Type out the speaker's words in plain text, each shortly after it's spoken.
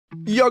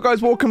Yo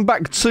guys, welcome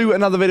back to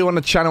another video on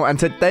the channel, and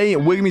today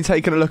we're going to be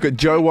taking a look at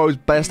JoeWo's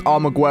best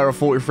Armaguerra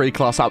 43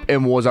 class up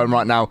in Warzone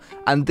right now,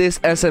 and this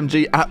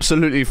SMG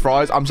absolutely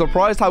fries. I'm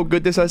surprised how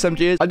good this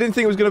SMG is. I didn't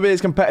think it was going to be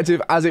as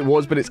competitive as it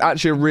was, but it's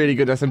actually a really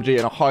good SMG,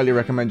 and I highly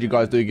recommend you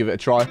guys do give it a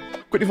try.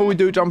 Quickly before we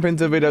do jump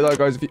into the video though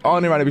guys, if you are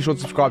new around, be sure to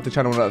subscribe to the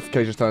channel and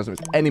notifications turn so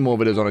there's any more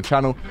videos on the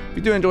channel. If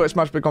you do enjoy it,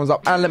 smash the big thumbs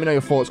up and let me know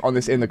your thoughts on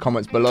this in the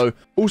comments below.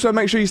 Also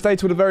make sure you stay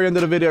till the very end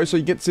of the video so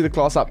you get to see the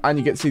class up and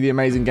you get to see the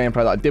amazing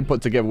gameplay that I did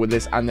put together with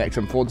this and the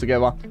XM4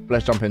 together.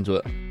 Let's jump into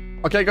it.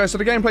 Okay guys, so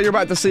the gameplay you're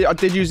about to see, I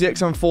did use the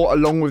XM4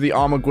 along with the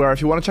Armaguerra.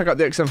 If you want to check out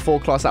the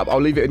XM4 class app, I'll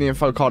leave it in the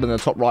info card in the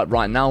top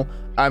right now.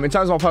 In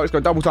terms of my perks, go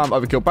double time,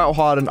 overkill, battle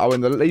hardened. I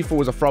win the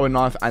lethal as a throwing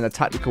knife and the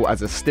tactical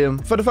as a stim.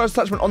 For the first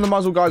attachment on the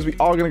muzzle guys, we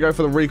are going to go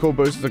for the recoil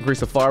boost to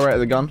increase the fire rate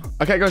of the gun.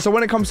 Okay guys, so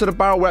when it comes to the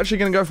barrel, we're actually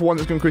going to go for one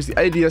that's going to increase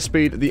the ADS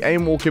speed, the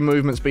aim walking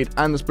movement speed,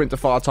 and the sprint to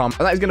fire time.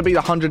 And that is going to be the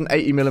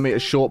 180mm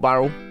short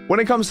barrel. When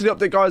it comes to the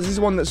optic guys, this is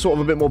one that's sort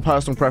of a bit more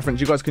personal preference.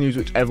 You guys can use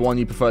whichever one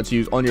you prefer to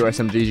use on your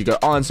SMGs. You go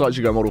iron sights,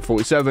 you go model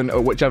 47, or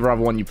whichever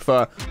other one you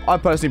prefer. I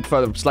personally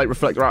prefer the slate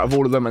reflector out of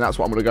all of them, and that's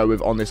what I'm going to go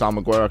with on this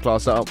Armaguerra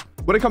class setup.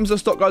 When it comes to the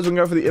stock guys, we can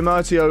go for the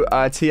Imertio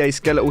TA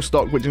skeletal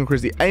stock, which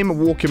increases the aim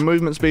walking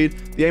movement speed,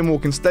 the aim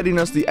walking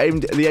steadiness, the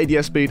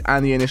ADS speed,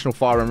 and the initial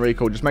fire and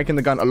recoil, just making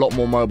the gun a lot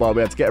more mobile, be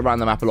able to get around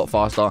the map a lot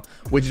faster,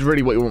 which is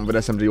really what you want with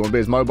an SMG. You want to be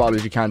as mobile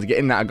as you can to get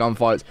in and out of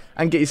gunfights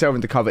and get yourself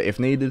into cover if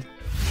needed.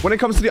 When it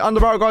comes to the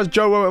underbarrel guys,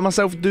 JoeWo and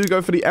myself do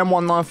go for the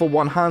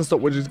M1941 hand stock,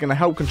 which is going to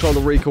help control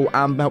the recoil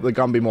and help the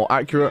gun be more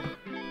accurate.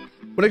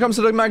 When it comes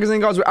to the magazine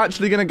guys, we're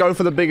actually going to go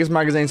for the biggest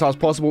magazine size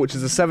possible, which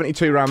is a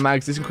 72 round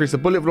mags. This increases the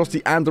bullet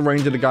velocity and the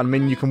range of the gun,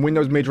 meaning you can win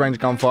those mid-range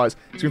gunfights. It's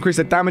going to increase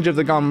the damage of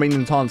the gun,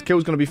 meaning the time to kill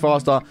is going to be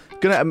faster. It's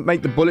going to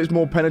make the bullets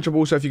more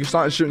penetrable, so if you can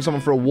start shooting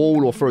someone through a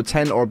wall or through a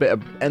tent or a bit of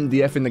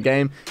MDF in the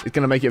game, it's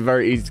going to make it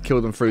very easy to kill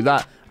them through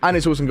that. And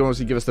it's also going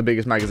to give us the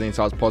biggest magazine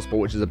size possible,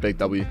 which is a big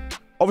W.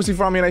 Obviously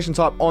for ammunition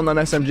type on an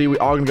SMG, we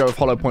are going to go with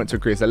hollow point to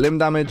increase their limb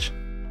damage.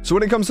 So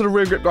when it comes to the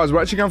rear grip guys,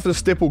 we're actually going for the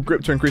stipple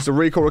grip to increase the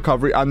recoil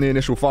recovery and the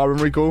initial fire and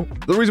recoil.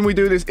 The reason we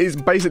do this is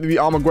basically the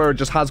Armaguerra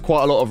just has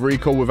quite a lot of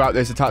recoil without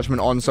this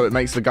attachment on, so it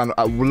makes the gun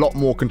a lot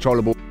more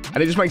controllable.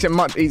 And it just makes it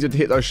much easier to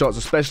hit those shots,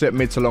 especially at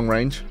mid to long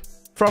range.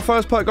 For our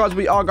first perk guys,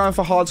 we are going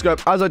for hard scope.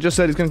 As I just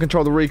said, it's going to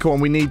control the recoil,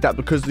 and we need that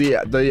because the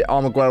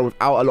Armaguerra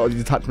without a lot of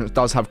these attachments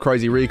does have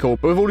crazy recoil.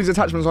 But with all these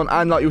attachments on,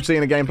 and like you'll see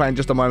in the gameplay in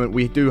just a moment,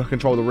 we do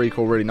control the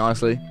recoil really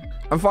nicely.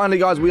 And finally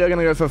guys, we are going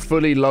to go for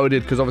fully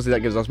loaded, because obviously that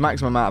gives us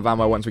maximum amount of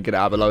ammo once we get it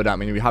out of the loadout,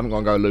 meaning we haven't got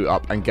to go loot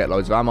up and get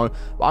loads of ammo.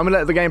 But I'm going to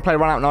let the gameplay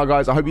run out now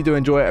guys. I hope you do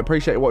enjoy it. I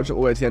appreciate you watching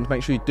all the way to the end.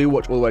 Make sure you do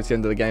watch all the way to the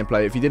end of the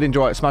gameplay. If you did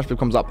enjoy it, smash the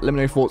thumbs up, let me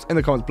know your thoughts in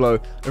the comments below.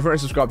 If you're not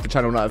subscribed to the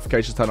channel,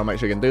 notifications turn on, make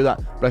sure you can do that.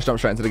 But let's jump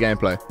straight into the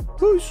gameplay.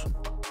 Peace.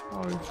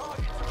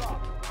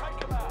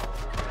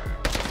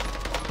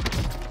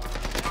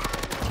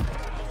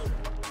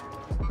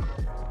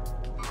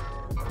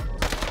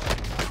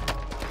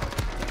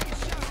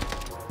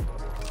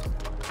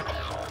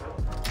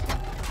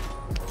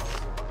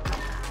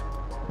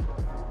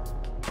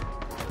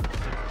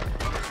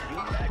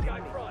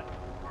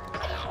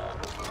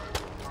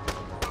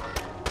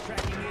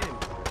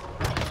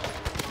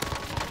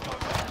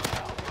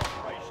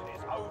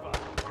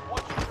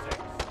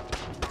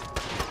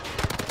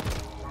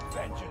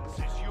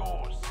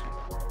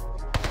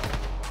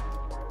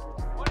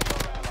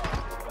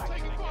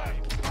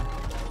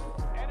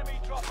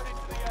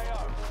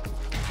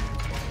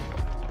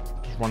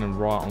 Running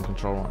right on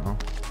control right now.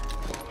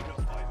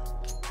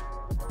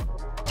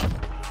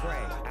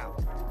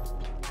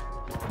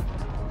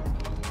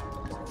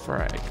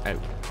 Frag out.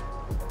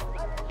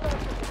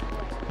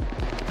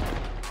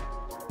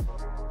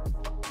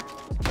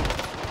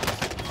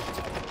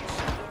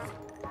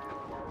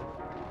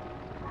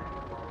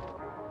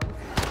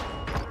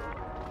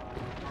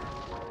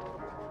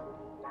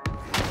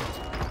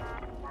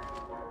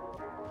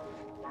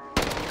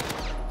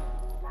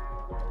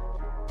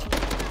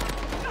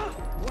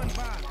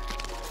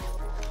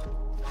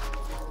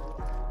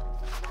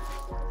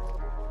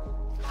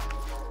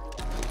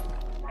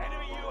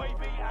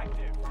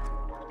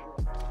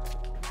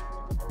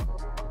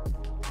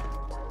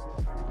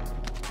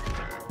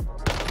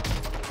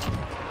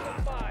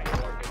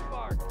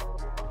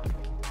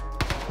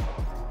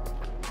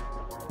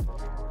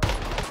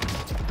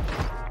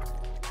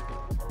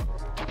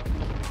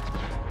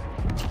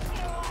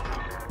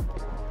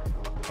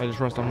 I just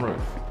rushed on roof.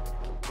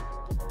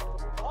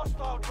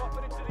 Hostile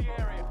dropping into the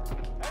area.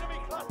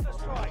 Enemy cluster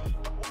strike.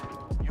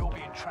 You're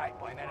being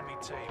tracked by an enemy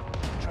team.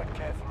 Tread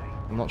carefully.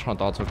 I'm not trying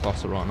to die to a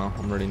cluster right now.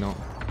 I'm really not.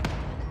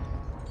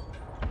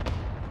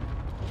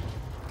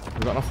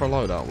 We got enough for a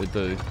loadout? We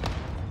do.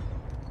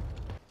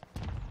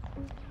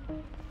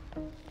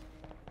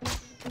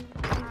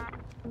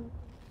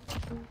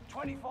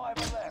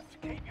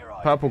 Left. Keep your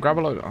eyes. Purple, grab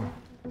a loadout.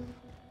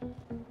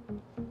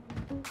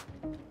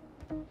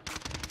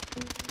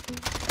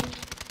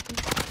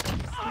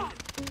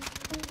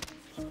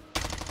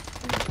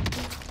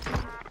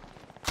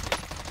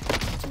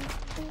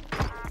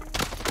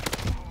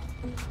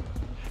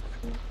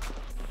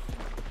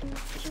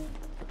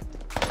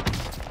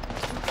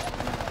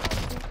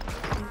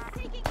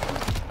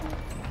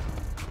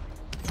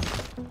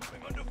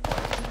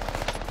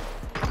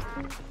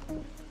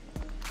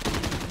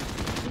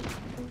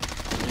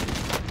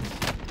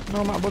 No,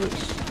 I'm out of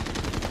bullets.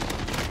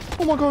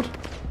 Oh my god.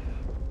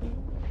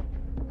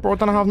 Bro, I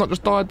don't know how I've not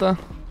just died there.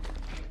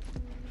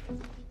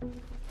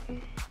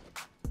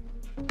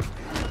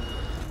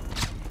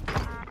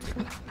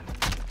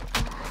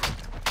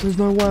 There's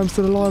no way I'm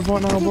still alive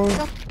right now,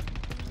 bro.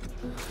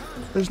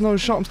 There's no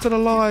shot, I'm still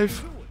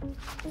alive.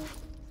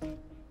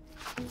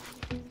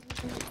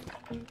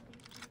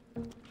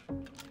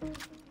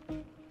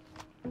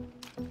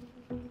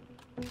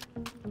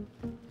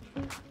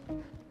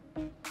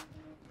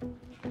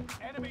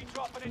 Enemy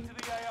dropping into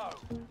the AO.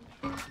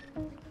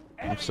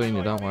 I've seen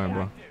you, don't worry,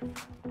 bro.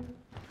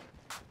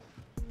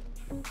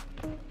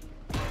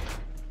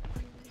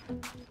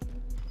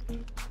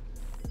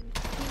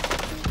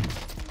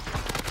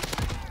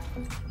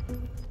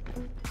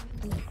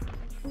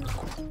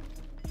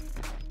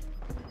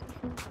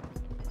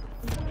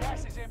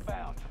 Gas is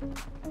inbound.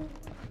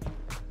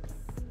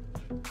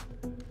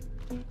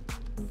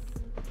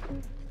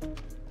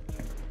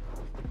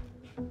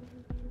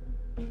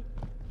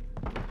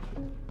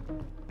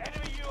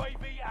 Enemy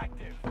UAV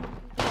active.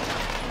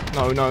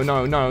 No, no,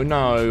 no, no,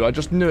 no. I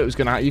just knew it was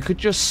gonna happen. You could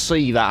just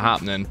see that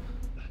happening.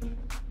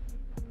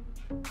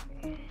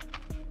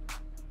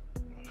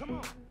 Come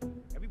on.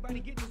 Everybody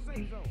get to the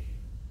safe zone.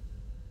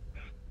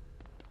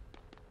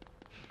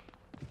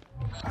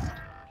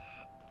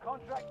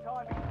 Contract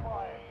time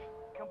expired.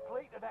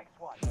 Complete the next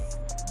one.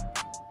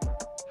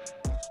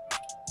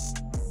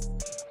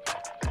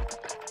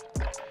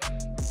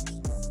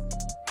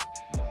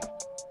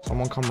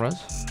 Someone come res.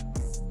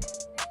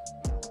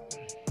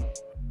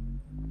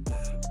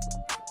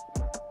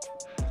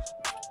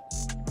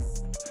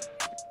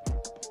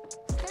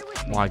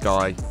 My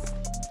guy.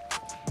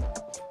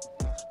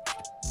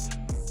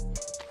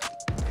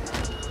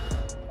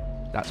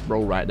 That's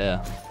bro right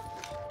there.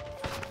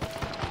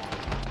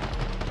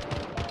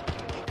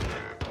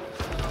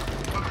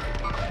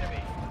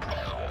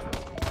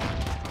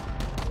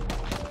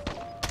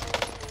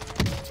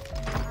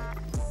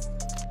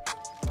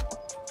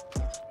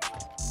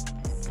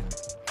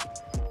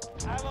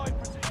 Allied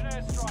precision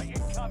airstrike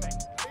incoming.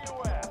 Be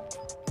aware.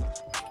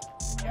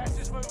 Gas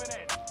is moving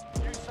in.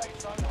 New safe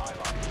zone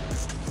highlighted.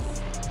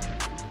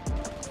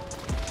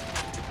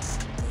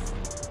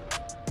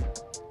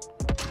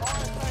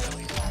 Fire sale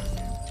is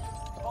active.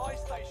 Buy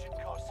station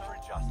costs are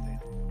adjusted.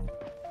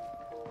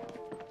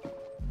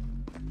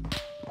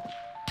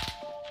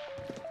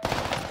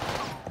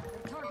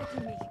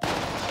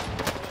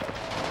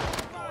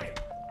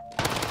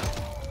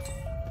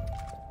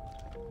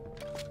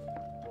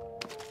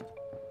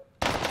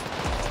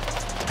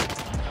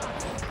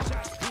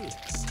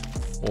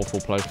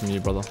 Awful play from you,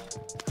 brother.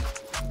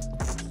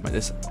 Mate,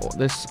 this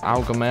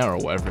Armaguerra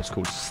or whatever it's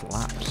called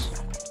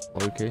slaps.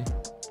 Low-key.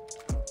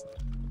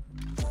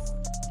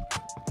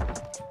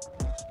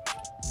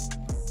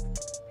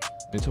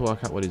 Need to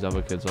work out where these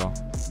other kids are.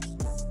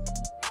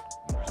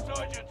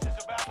 Resurgence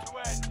is about to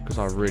end. Because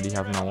I really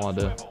have no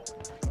idea.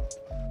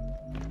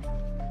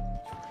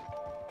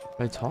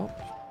 They top?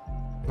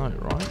 No,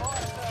 right? Fire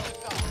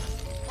sale done.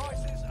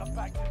 Prices are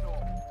back to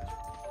normal.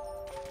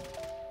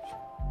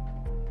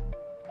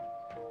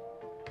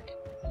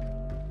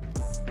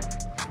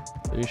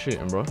 Are you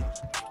shooting, bro?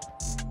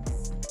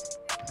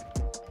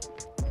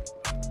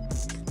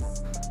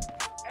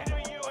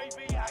 Enemy UAV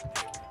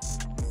active.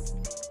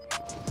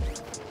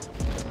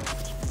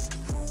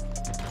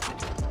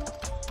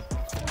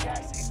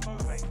 Gas is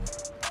moving.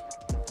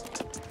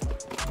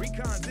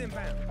 Recon's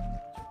inbound.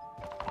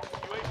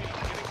 UAV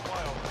getting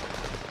flyover.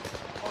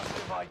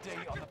 Positive ID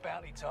on the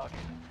bounty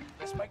target.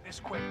 Let's make this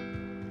quick.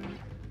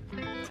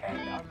 10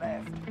 are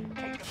left.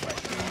 Keep the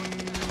pressure on.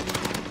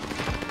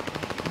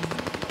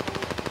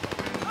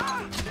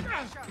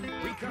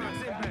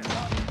 Recon's inbound.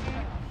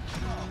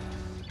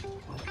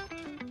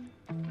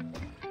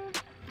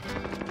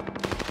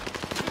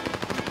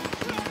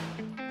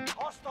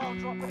 Hostile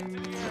dropping into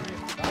the area.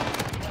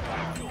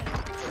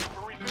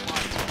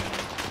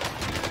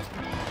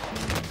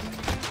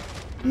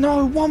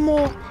 No, one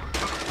more.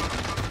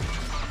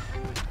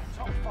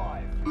 Top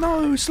 5.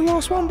 No, it's the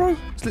last one, bro.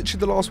 It's literally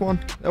the last one.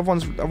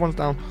 Everyone's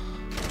down.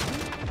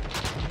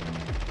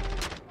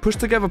 Push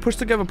together, push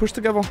together, push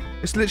together.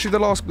 It's literally the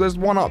last. There's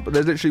one up.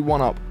 There's literally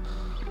one up.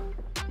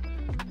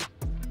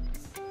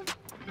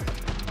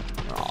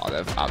 Oh,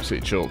 they've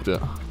absolutely chalked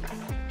it.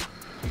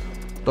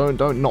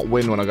 Don't not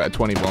win when I get a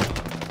 20 bomb.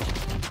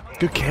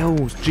 Good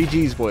kills.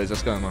 GG's, boys.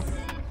 Let's go, man.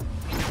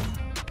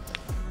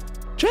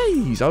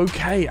 Jeez,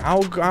 okay.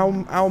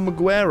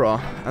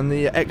 Armaguerra and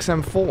the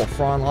XM4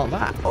 flying like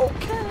that.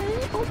 Okay.